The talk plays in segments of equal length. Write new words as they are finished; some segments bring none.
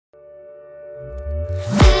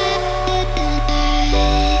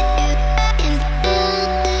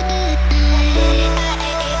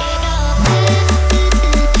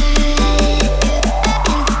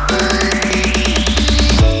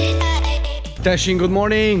TaeShin, good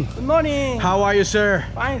morning. Good morning. How are you, sir?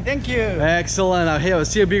 Fine, thank you. Excellent. I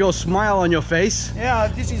see a big old smile on your face. Yeah,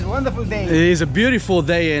 this is a wonderful day. It is a beautiful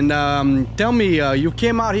day, and tell me, you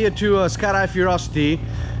came out here to Skydive Fyrosity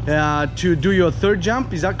to do your third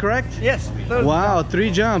jump, is that correct? Yes. Third Wow, jump.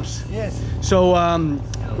 3 jumps. Yes. So,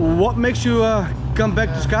 what makes you come back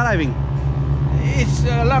to skydiving? It's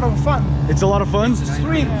a lot of fun. It's a lot of fun? It's a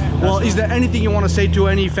stream. Well, is there anything you want to say to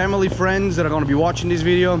any family, friends that are going to be watching this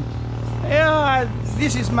video? Yeah,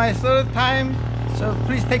 this is my third time, so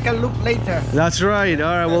please take a look later. That's right.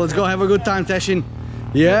 All right, well, let's go have a good time, TaeShin.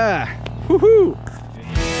 Yeah. Woohoo!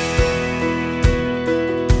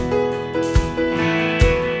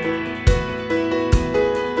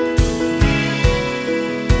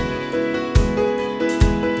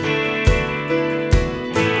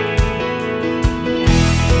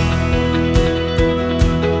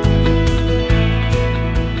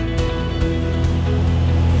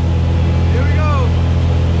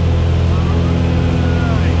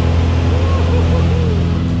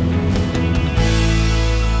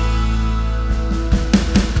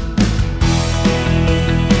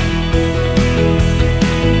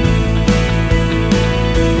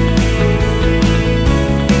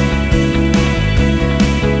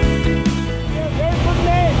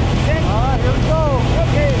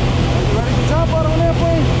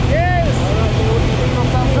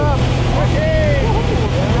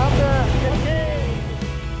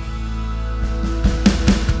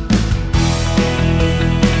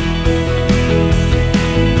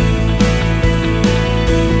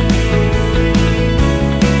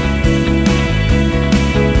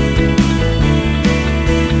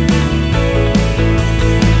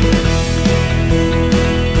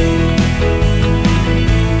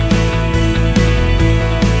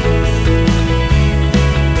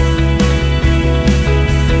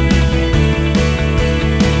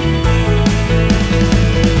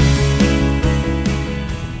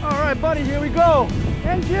 Buddy, here we go.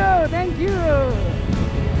 Thank you, thank you.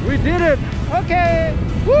 We did it. Okay.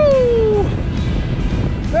 Woo!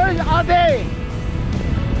 Where are they?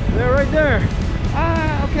 They're right there.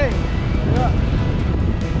 Ah, okay. Yeah.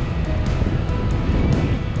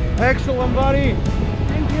 Excellent, buddy.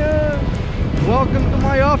 Thank you. Welcome to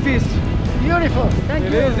my office. Beautiful. Thank you.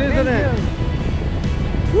 It is, isn't it?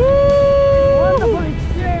 Woo! Wonderful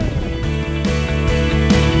experience.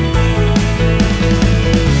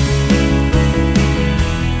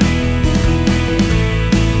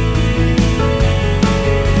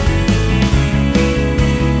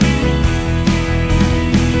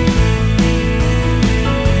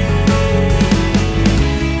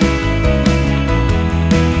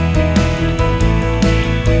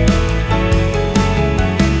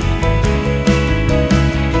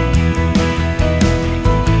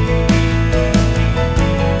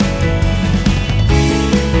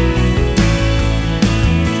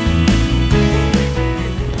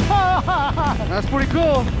 That's pretty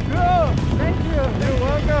cool. Cool. Thank you. You're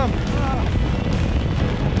welcome.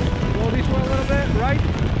 Go this way a little bit, right?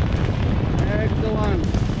 Excellent.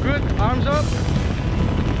 Good. Arms up.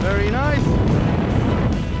 Very nice.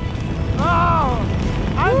 Oh,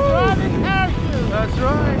 I'm driving past you. That's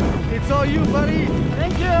right. It's all you, buddy.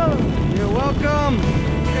 Thank you. You're welcome.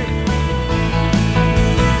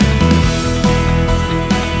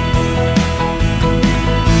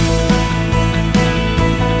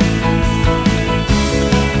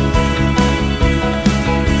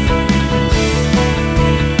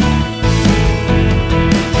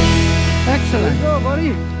 Excellent. Go,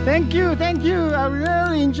 buddy. Thank you, thank you. I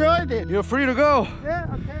really enjoyed it. You're free to go. Yeah,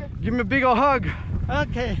 okay. Give me a big old hug.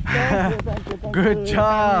 Okay. Thank you, thank you. Thank Good you.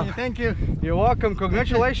 job. Thank you. You're welcome.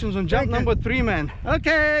 Congratulations on jump Thank you. number 3, man.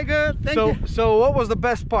 Okay, good. Thank you. So what was the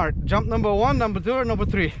best part? Jump number 1, number 2, or number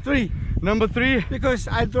 3? 3. Number 3? Because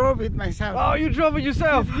I drove it myself. Oh, you drove it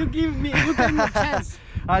yourself. You gave me a chance.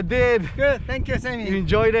 I did. Good. Thank you, You Sammy.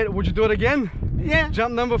 enjoyed it. Would you do it again? Yeah.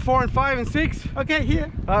 Jump number 4 and 5 and 6? Okay,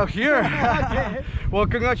 here. Oh, here. Okay. Well,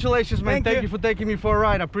 congratulations, man. Thank you for taking me for a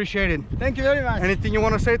ride. I appreciate it. Thank you very much. Anything you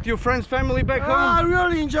want to say to your friends, family back Oh, I home?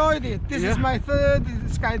 really enjoyed it. This Yeah? is my third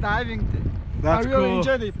skydiving. That's I really cool.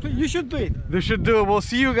 enjoyed it. You should do it. They should do it. We'll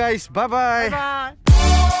see you guys. Bye-bye. Bye-bye.